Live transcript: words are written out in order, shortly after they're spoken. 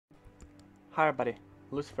Hi everybody,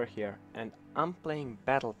 Lucifer here, and I'm playing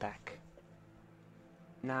Battletech.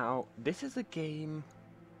 Now, this is a game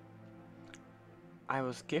I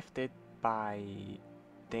was gifted by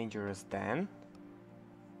Dangerous Dan.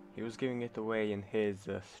 He was giving it away in his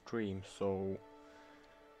stream, so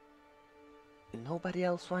nobody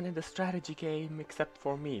else wanted a strategy game except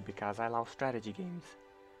for me, because I love strategy games.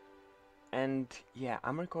 And yeah,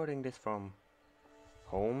 I'm recording this from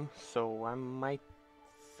home, so I might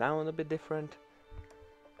sound a bit different.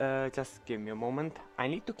 Just give me a moment. I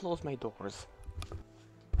need to close my doors.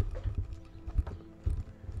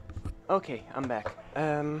 Okay, I'm back.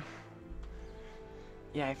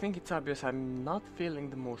 Yeah, I think it's obvious I'm not feeling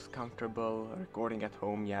the most comfortable recording at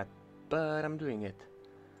home yet, but I'm doing it.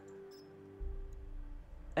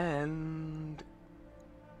 And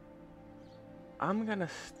I'm gonna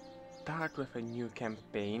start with a new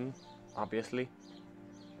campaign, obviously.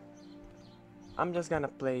 I'm just gonna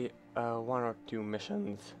play one or two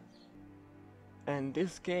missions. And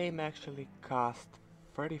this game actually cost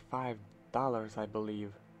 $35, I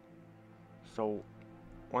believe. So,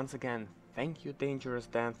 once again, thank you Dangerous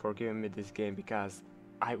Dan for giving me this game, because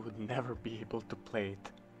I would never be able to play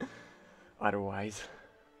it otherwise.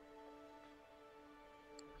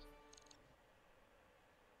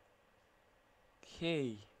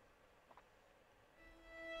 Okay.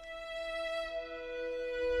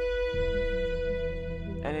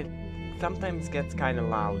 And it sometimes gets kinda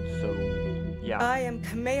loud, so yeah. I am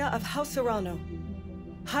Kamea of House Arano,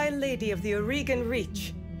 High Lady of the Oregon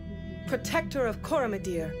Reach, Protector of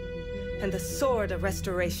Coromadir, and the Sword of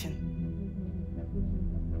Restoration.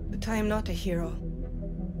 But I am not a hero,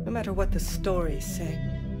 no matter what the stories say.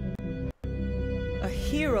 A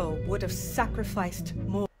hero would have sacrificed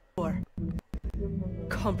more,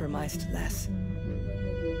 compromised less.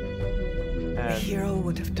 A hero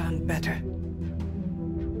would have done better.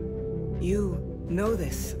 You know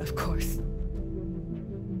this, of course.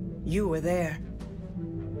 You were there.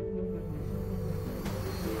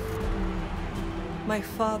 My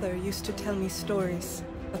father used to tell me stories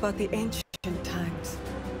about the ancient times.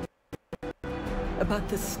 About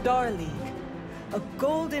the Star League, a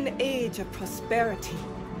golden age of prosperity,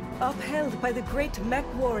 upheld by the great mech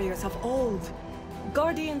warriors of old,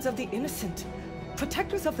 guardians of the innocent,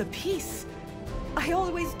 protectors of the peace. I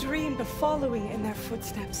always dreamed of following in their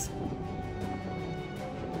footsteps.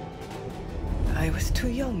 I was too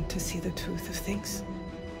young to see the truth of things.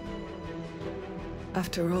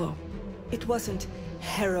 After all, it wasn't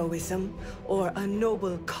heroism or a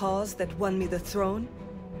noble cause that won me the throne.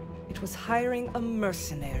 It was hiring a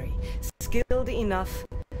mercenary, skilled enough,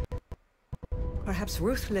 perhaps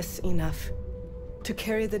ruthless enough, to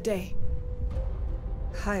carry the day.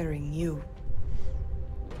 Hiring you.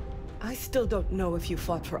 I still don't know if you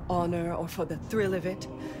fought for honor or for the thrill of it,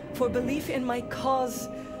 for belief in my cause,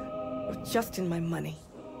 or just in my money.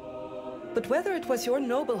 But whether it was your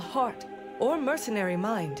noble heart or mercenary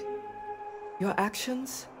mind, your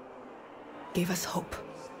actions gave us hope.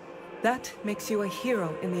 That makes you a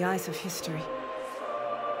hero in the eyes of history.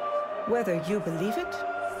 Whether you believe it,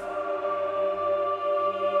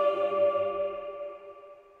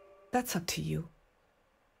 that's up to you.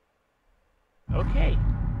 Okay.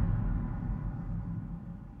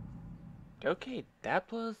 Okay,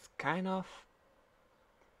 that was kind of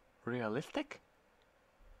realistic?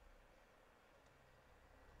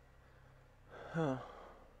 Huh.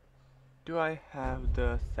 Do I have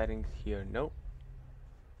the settings here? Nope.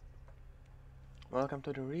 Welcome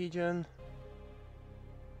to the region.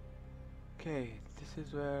 Okay, this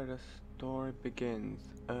is where the story begins.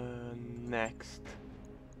 Next.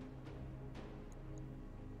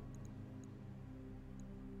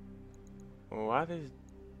 What is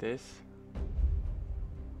this?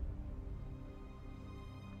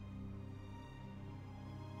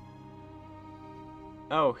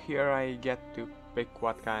 Oh, here I get to pick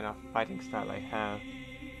what kind of fighting style I have.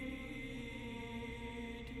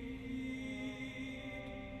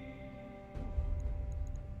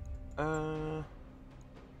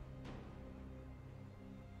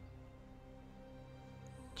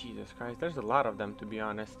 Jesus Christ, there's a lot of them, to be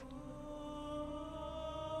honest.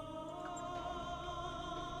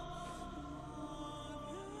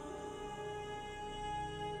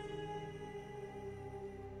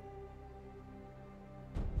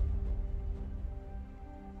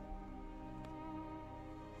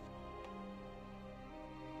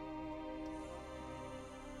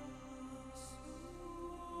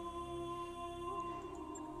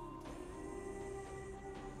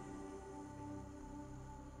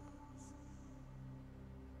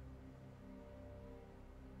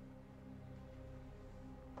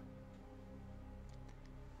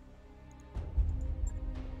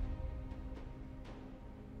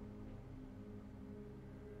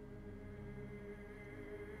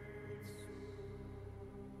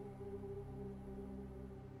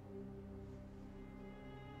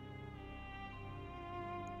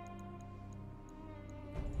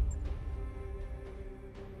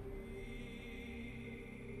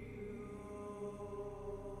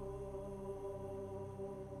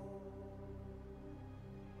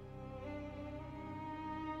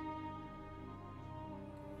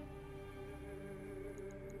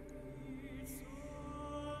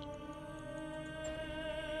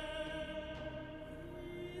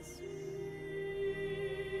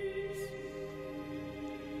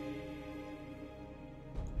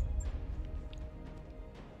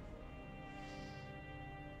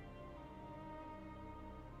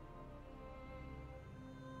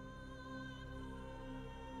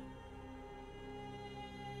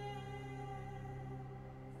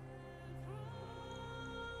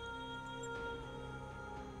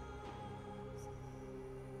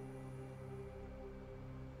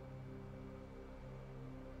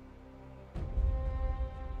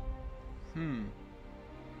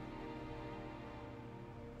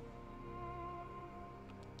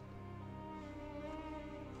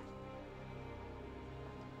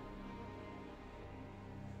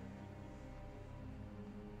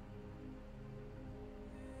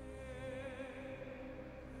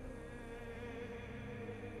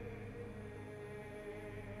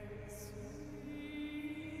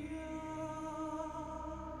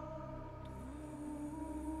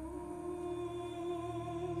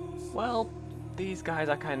 Well, these guys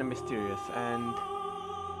are kind of mysterious, and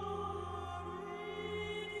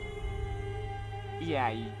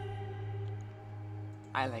yeah,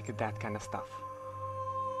 I like that kind of stuff.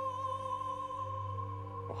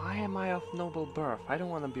 Why am I of noble birth? I don't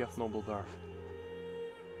want to be of noble birth.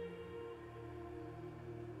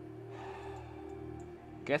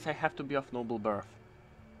 Guess I have to be of noble birth.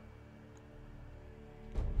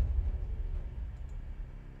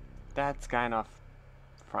 That's kind of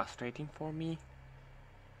frustrating for me,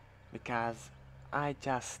 because I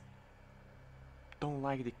just don't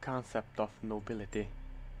like the concept of nobility.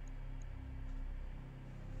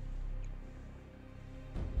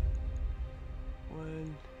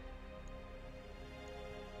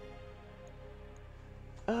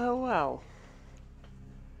 Well.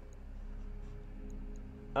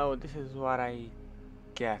 Oh, this is what I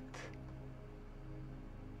get.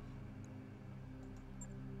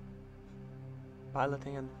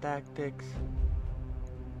 Piloting and tactics.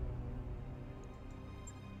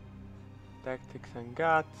 Tactics and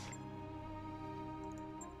guts.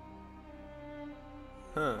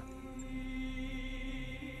 Huh.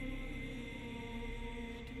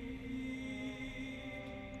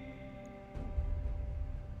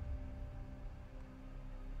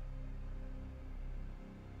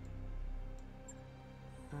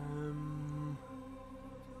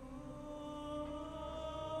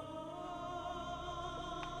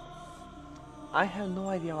 I have no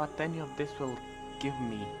idea what any of this will give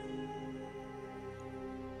me.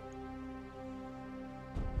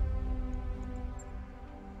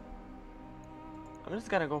 I'm just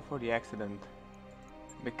gonna go for the accident,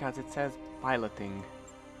 because it says piloting.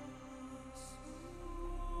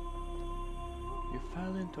 You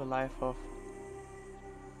fell into a life of...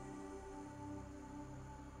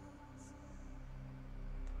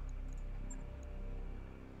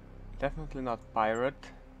 Definitely not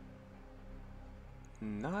pirate.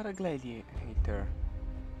 Not a gladiator.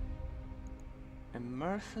 A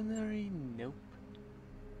mercenary? Nope.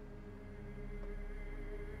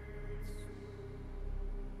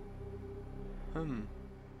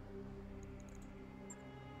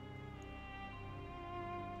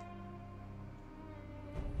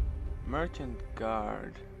 Merchant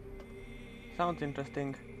guard. Sounds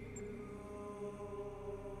interesting.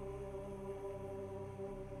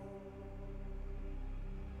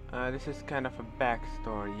 This is kind of a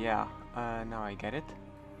backstory, yeah. Now I get it.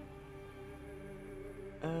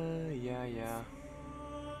 Yeah.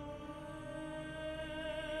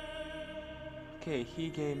 Okay, he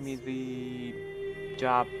gave me the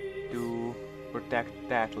job to protect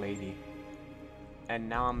that lady. And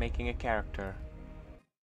now I'm making a character.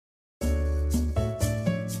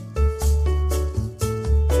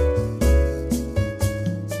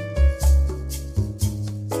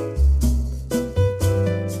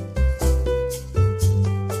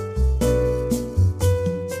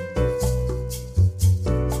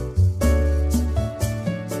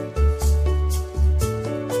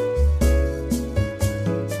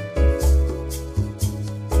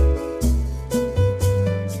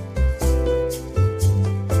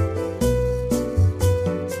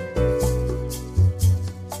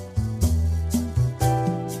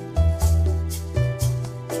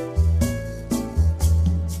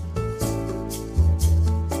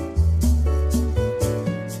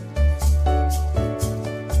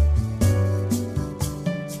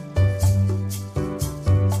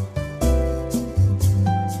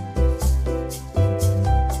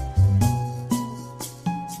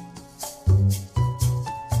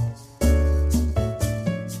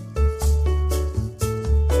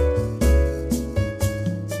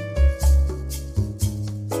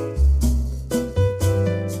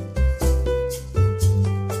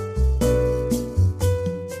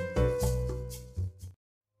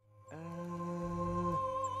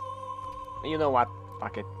 You know what?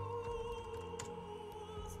 Fuck it.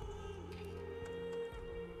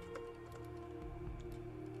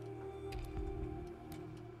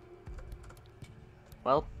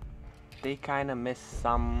 Well, they kinda missed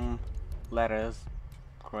some letters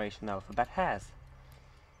Croatian alphabet has.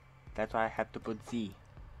 That's why I had to put Z.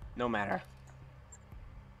 No matter.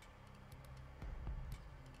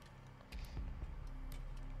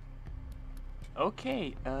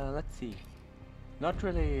 Okay, let's see. Not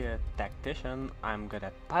really a tactician, I'm good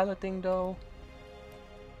at piloting though.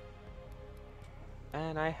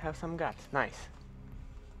 And I have some guts, nice.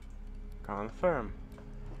 Confirm.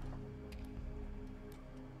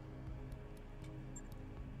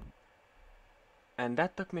 And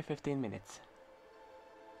that took me 15 minutes.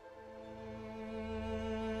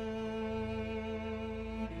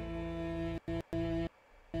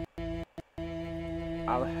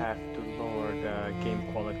 I'll have to lower the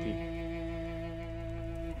game quality.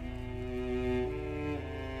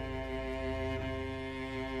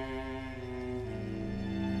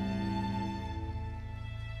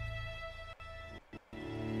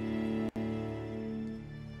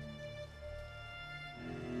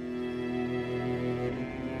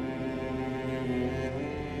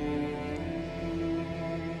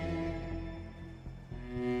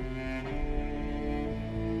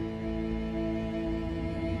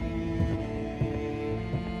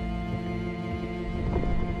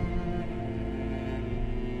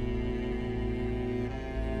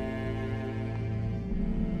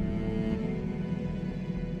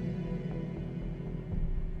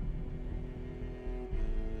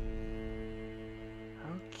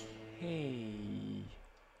 Okay.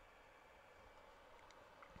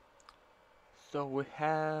 So we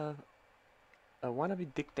have a wannabe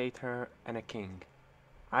dictator and a king.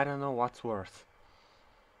 I don't know what's worse.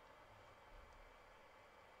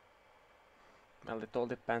 Well, it all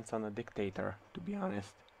depends on the dictator, to be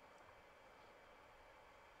honest.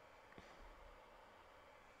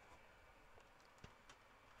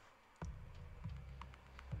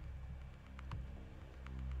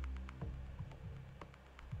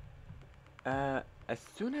 As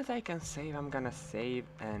soon as I can save, I'm gonna save,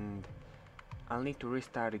 and I'll need to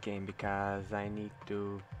restart the game because I need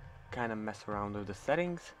to kind of mess around with the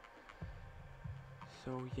settings.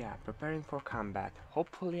 So yeah, preparing for combat.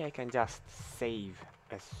 Hopefully I can just save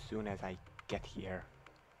as soon as I get here.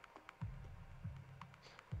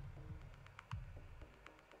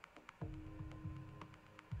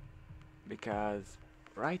 Because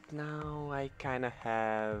right now I kind of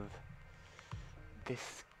have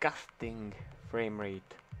disgusting frame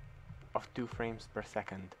rate of 2 frames per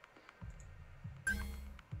second.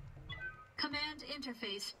 Command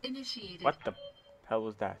interface initiated. What the hell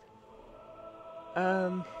was that?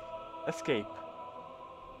 Escape.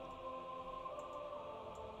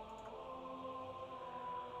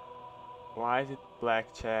 Why is it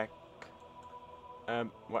blackjack?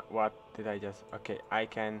 What did I just... Okay, I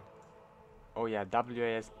can... Oh yeah,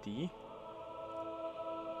 WASD.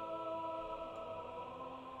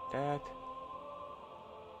 That.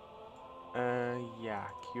 Yeah,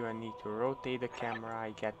 Q, I need to rotate the camera,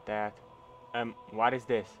 I get that. What is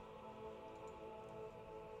this?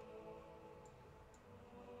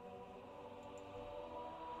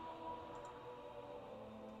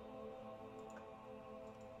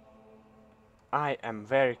 I am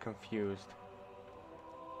very confused.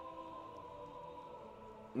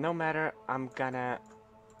 No matter, I'm gonna...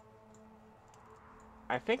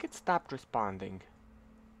 I think it stopped responding.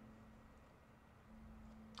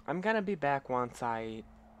 I'm gonna be back once I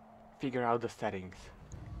figure out the settings.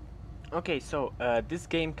 Okay, so this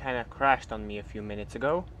game kinda crashed on me a few minutes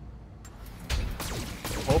ago.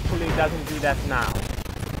 Hopefully it doesn't do that now.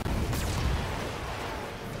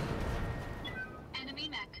 Enemy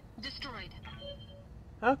mech destroyed.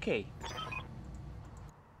 Okay.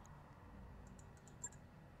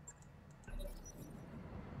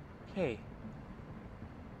 Hey.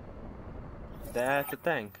 That's a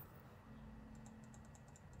tank.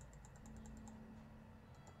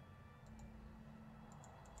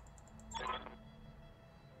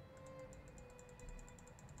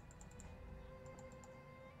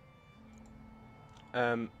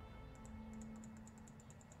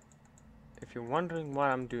 If you're wondering what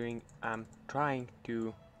I'm doing, I'm trying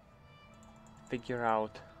to figure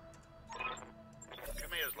out...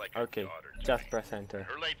 Kamea's like Okay, a daughter to just me. press enter.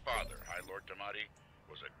 Her late father, High Lord Damati,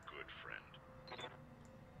 was a good friend.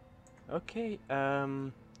 Okay,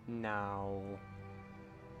 now...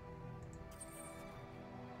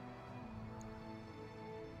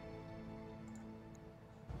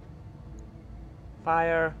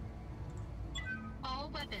 Fire! All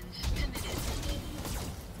weapons committed.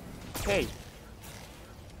 Okay.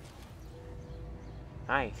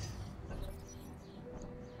 Nice.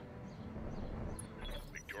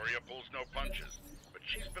 Victoria pulls no punches, but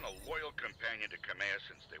she's been a loyal companion to Kamea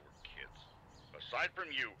since they were kids. Aside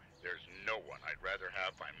from you, there's no one I'd rather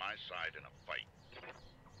have by my side in a fight.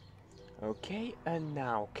 Okay, and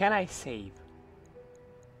now, can I save?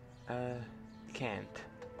 Can't.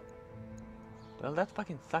 Well, that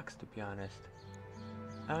fucking sucks, to be honest.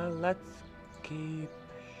 Let's keep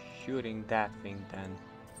shooting that thing then.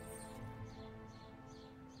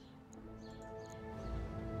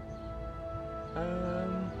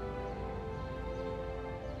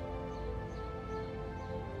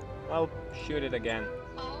 I'll shoot it again.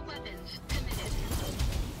 All weapons committed.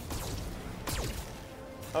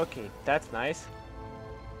 Okay, that's nice.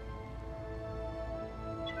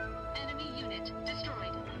 Enemy unit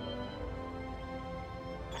destroyed.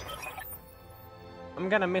 I'm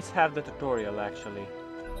gonna miss half the tutorial actually.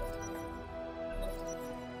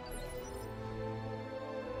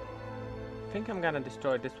 I think I'm gonna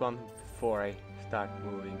destroy this one before I start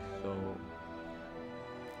moving, so...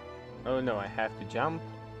 Oh no, I have to jump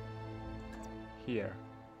here.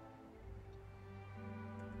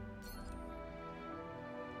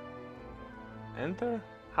 Enter?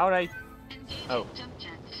 How'd I... Engaging Oh. jump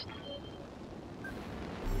jets.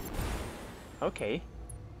 Okay.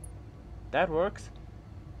 That works.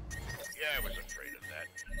 Yeah, I was afraid of that.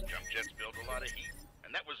 Jump jets build a lot of heat,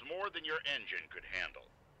 and that was more than your engine could handle.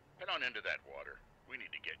 Head on into that water. We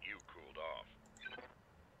need to get you cooled off.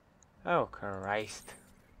 Oh, Christ.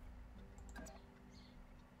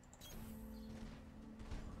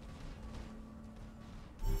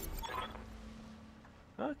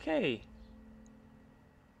 Okay.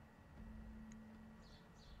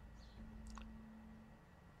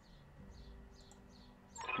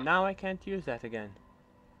 Now I can't use that again.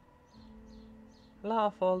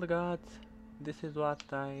 Laugh all the gods. This is what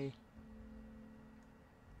I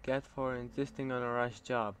get for insisting on a rush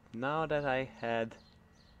job. Not that I had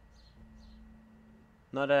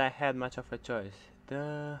much of a choice.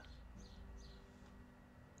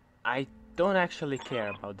 I don't actually care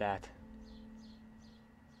about that.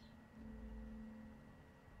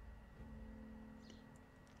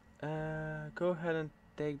 Go ahead and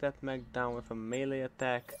take that mech down with a melee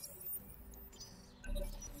attack.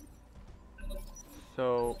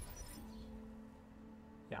 So,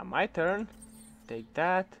 yeah, my turn. Take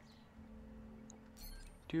that.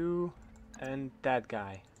 2, and that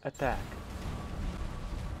guy. Attack.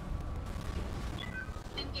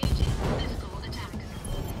 Engaging physical attack.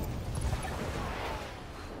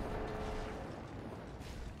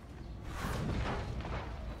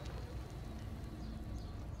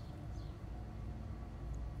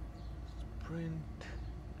 Sprint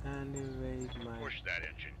and evade my... Push that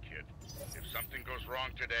engine, kid. If something goes wrong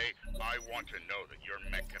today, I want to know that your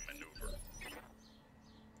mech can maneuver.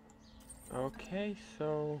 Okay,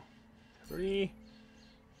 so 3.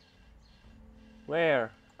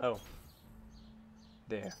 Where? Oh,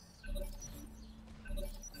 there.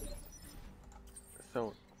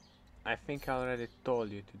 So I think I already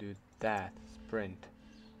told you to do that. Sprint.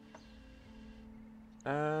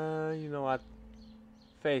 You know what?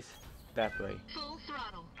 Face that way. Full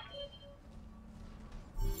throttle.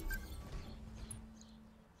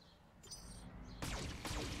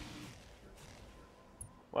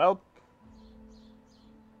 Well.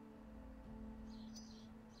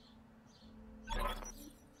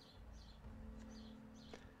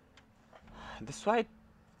 This white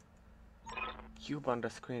cube on the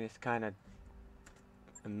screen is kinda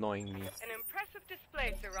annoying me. An impressive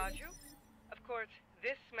display, Sir Raju. Of course,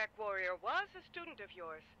 this mech warrior was a student of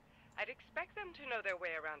yours. I'd expect them to know their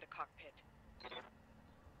way around a cockpit.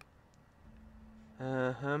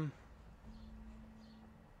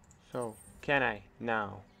 So, can I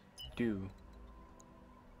now do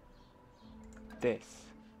this?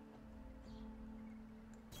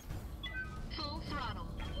 Full throttle.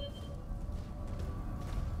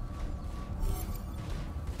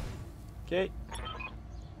 Okay.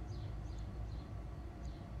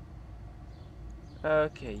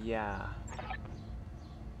 Okay, yeah.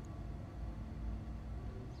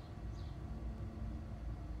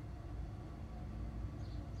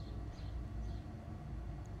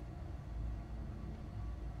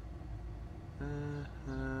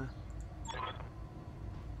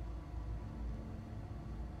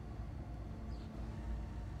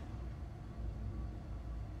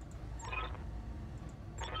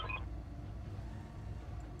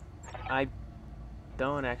 I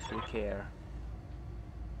don't actually care.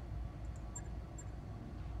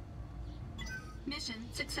 Mission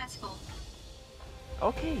successful.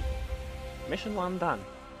 Okay, mission 1 done.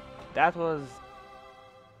 That was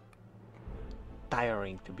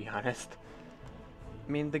tiring, to be honest.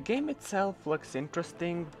 I mean, the game itself looks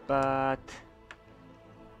interesting, but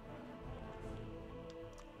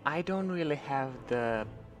I don't really have the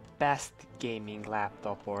best gaming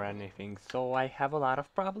laptop or anything, so I have a lot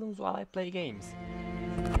of problems while I play games.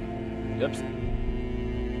 Oops.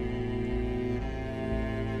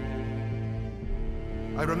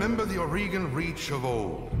 I remember the Oregon Reach of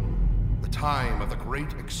old, the time of the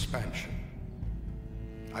Great Expansion.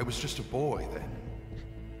 I was just a boy then.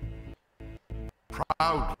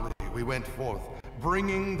 Proudly we went forth,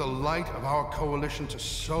 bringing the light of our coalition to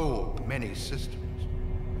so many systems.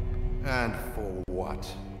 And for what?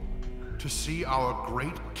 To see our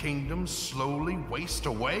great kingdom slowly waste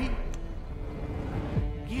away?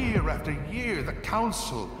 Year after year, the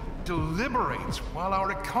Council deliberates while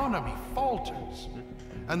our economy falters,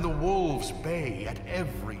 and the wolves bay at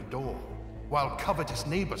every door, while covetous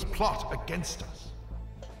neighbors plot against us.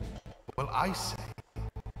 Well, I say,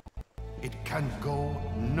 it can go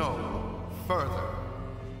no further.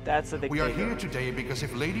 That's a dictator. We are here today because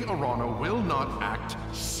if Lady Orana will not act,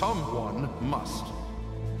 someone must.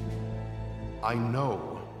 I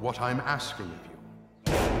know what I'm asking of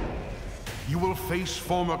you. You will face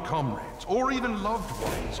former comrades, or even loved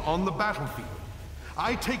ones, on the battlefield.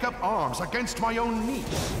 I take up arms against my own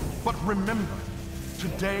niece. But remember,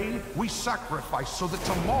 today we sacrifice so that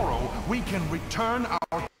tomorrow we can return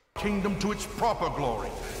our kingdom to its proper glory,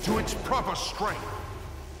 to its proper strength.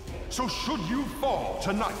 So should you fall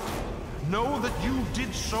tonight, know that you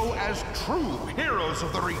did so as true heroes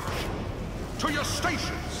of the Reach. To your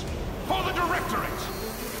stations, for the Directorate!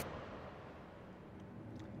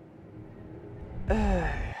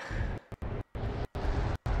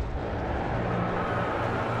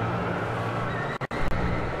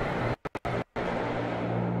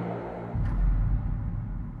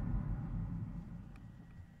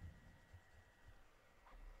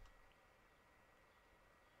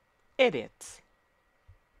 Idiots.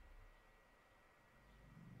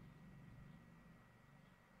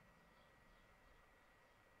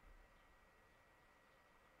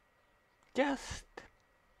 Just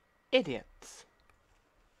idiots.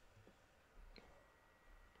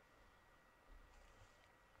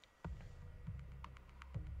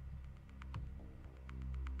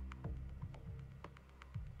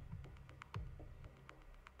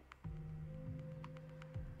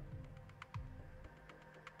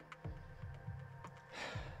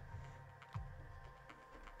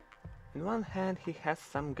 On one hand, he has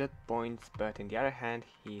some good points, but on the other hand,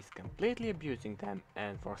 he's completely abusing them,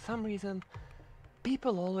 and for some reason,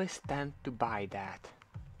 people always tend to buy that.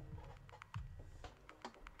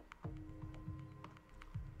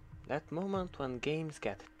 That moment when games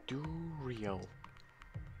get too real.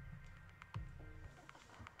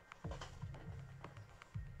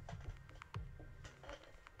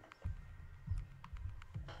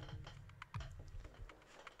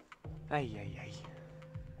 Ay, ay, ay.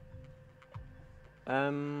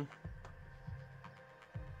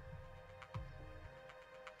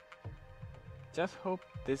 Just hope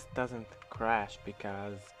this doesn't crash,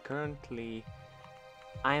 because currently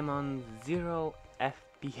I'm on 0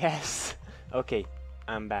 FPS. Okay,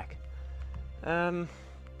 I'm back. I'm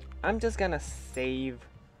just gonna save.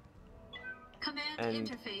 Command and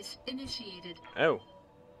interface initiated. Oh.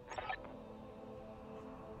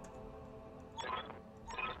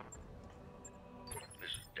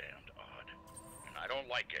 This is damned odd, and I don't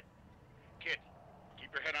like it. Kid,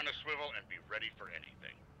 keep your head on a swivel and be ready for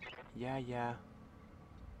anything. Yeah.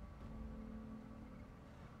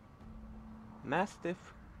 Mastiff,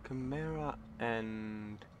 Chimera,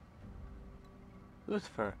 and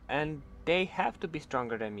Lucifer, and they have to be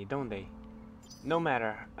stronger than me, don't they? No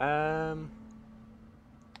matter. Aye,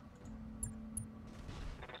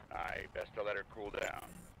 best to let her cool down.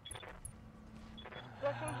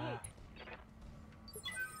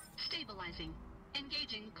 Stabilizing.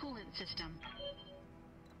 Engaging coolant system.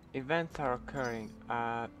 Events are occurring.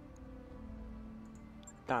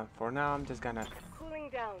 Done. For now, I'm just gonna. Cooling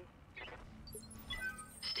down.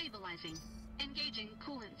 Stabilizing. Engaging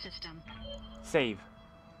coolant system. Save.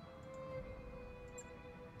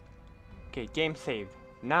 Okay, game saved.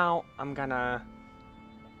 Now I'm gonna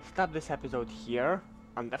stop this episode here.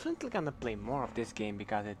 I'm definitely gonna play more of this game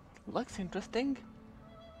because it looks interesting.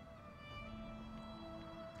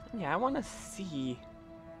 Yeah, I wanna see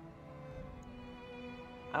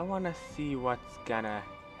what's gonna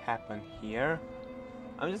happen here.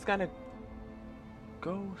 I'm just gonna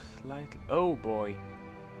go slightly. Oh boy,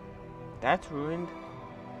 that's ruined.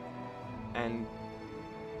 And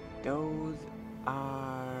those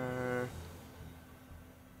are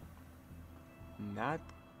not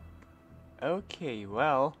okay.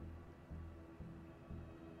 Well,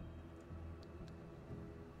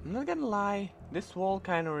 I'm not gonna lie, this wall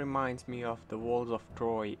kind of reminds me of the walls of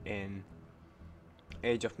Troy in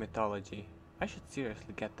Age of Mythology. I should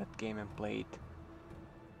seriously get that game and play it.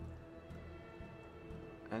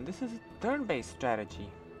 And this is a turn-based strategy.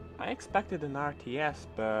 I expected an RTS,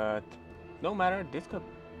 but no matter, this could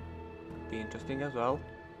be interesting as well.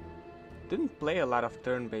 Didn't play a lot of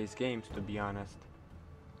turn-based games, to be honest.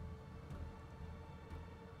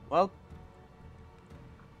 Well,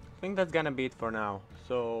 I think that's gonna be it for now.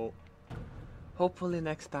 So hopefully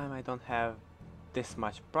next time I don't have this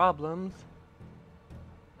much problems.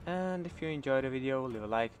 And if you enjoyed the video, leave a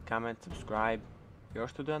like, comment, subscribe.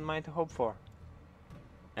 Yours to the unmind to hope for.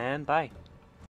 And bye.